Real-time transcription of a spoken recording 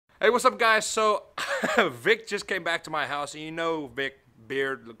Hey, what's up, guys? So, Vic just came back to my house, and you know Vic,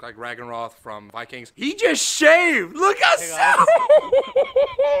 beard, looked like Ragnaroth from Vikings. He just shaved! Look how oh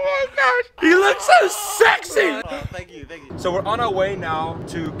my gosh! He looks so sexy! Oh, thank you, thank you. So we're on our way now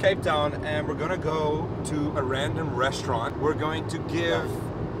to Cape Town, and we're gonna go to a random restaurant. We're going to give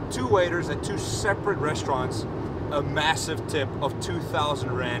two waiters at two separate restaurants a massive tip of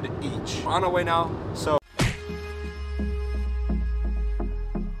 2,000 Rand each. We're on our way now, so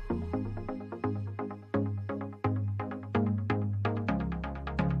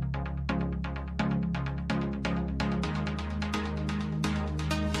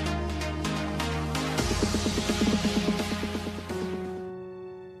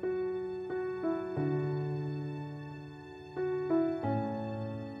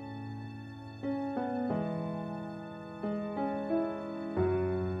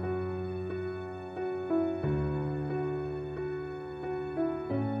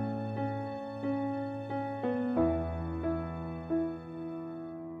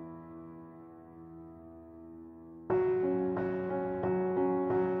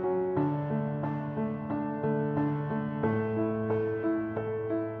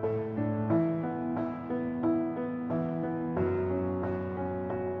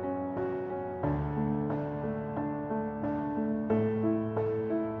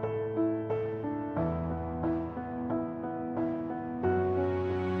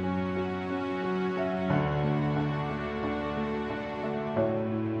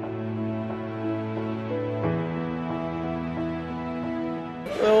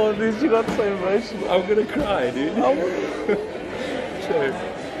Oh, dude, you got so emotional. I'm gonna cry, dude. Sure.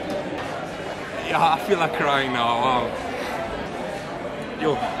 Yeah, I feel like crying now. Wow.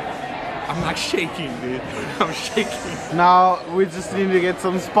 Yo, I'm like shaking, dude. I'm shaking. Now we just need to get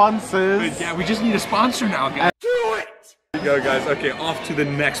some sponsors. But yeah, we just need a sponsor now, guys. Do it! Here we go, guys. Okay, off to the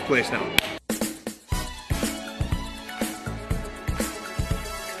next place now.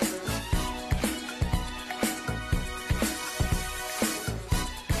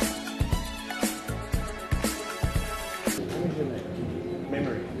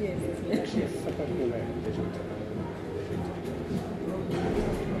 Memory. Yes.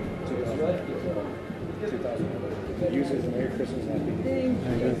 Users, Merry Christmas, Happy. Thank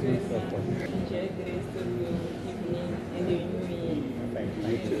you. Enjoy the rest of your evening and your new year. Thank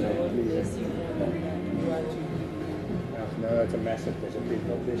you. God bless you. No, it's a massive pleasure. Please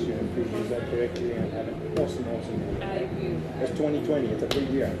help this year and please use that correctly and have an awesome year. I agree. It's 2020. It's a big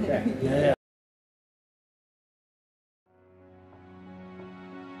year. Okay. Yeah.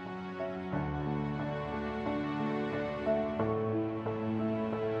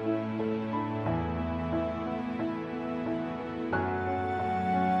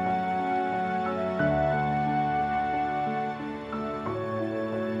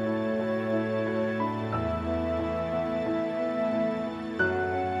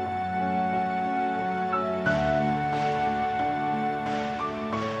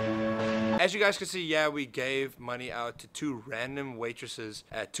 As you guys can see, yeah, we gave money out to two random waitresses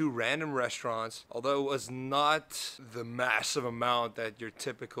at two random restaurants. Although it was not the massive amount that your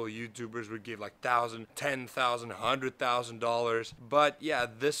typical YouTubers would give, like $1,000, $10,000, $100,000. But yeah,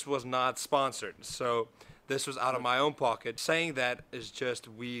 this was not sponsored. So this was out of my own pocket. Saying that is just,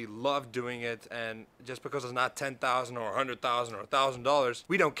 we love doing it, and just because it's not $10,000 or $100,000 or $1,000,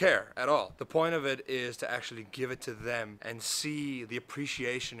 we don't care at all. The point of it is to actually give it to them and see the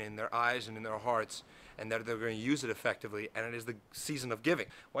appreciation in their eyes and in their hearts, and that they're going to use it effectively, and it is the season of giving.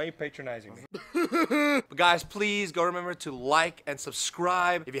 Why are you patronizing me? But guys, please go remember to like and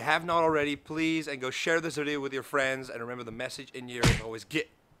subscribe if you have not already, please, and go share this video with your friends, and remember the message in here is always get.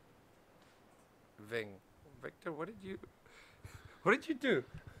 Victor, what did you do?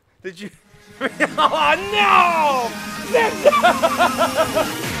 Did you? Oh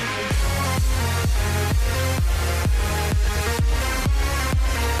no!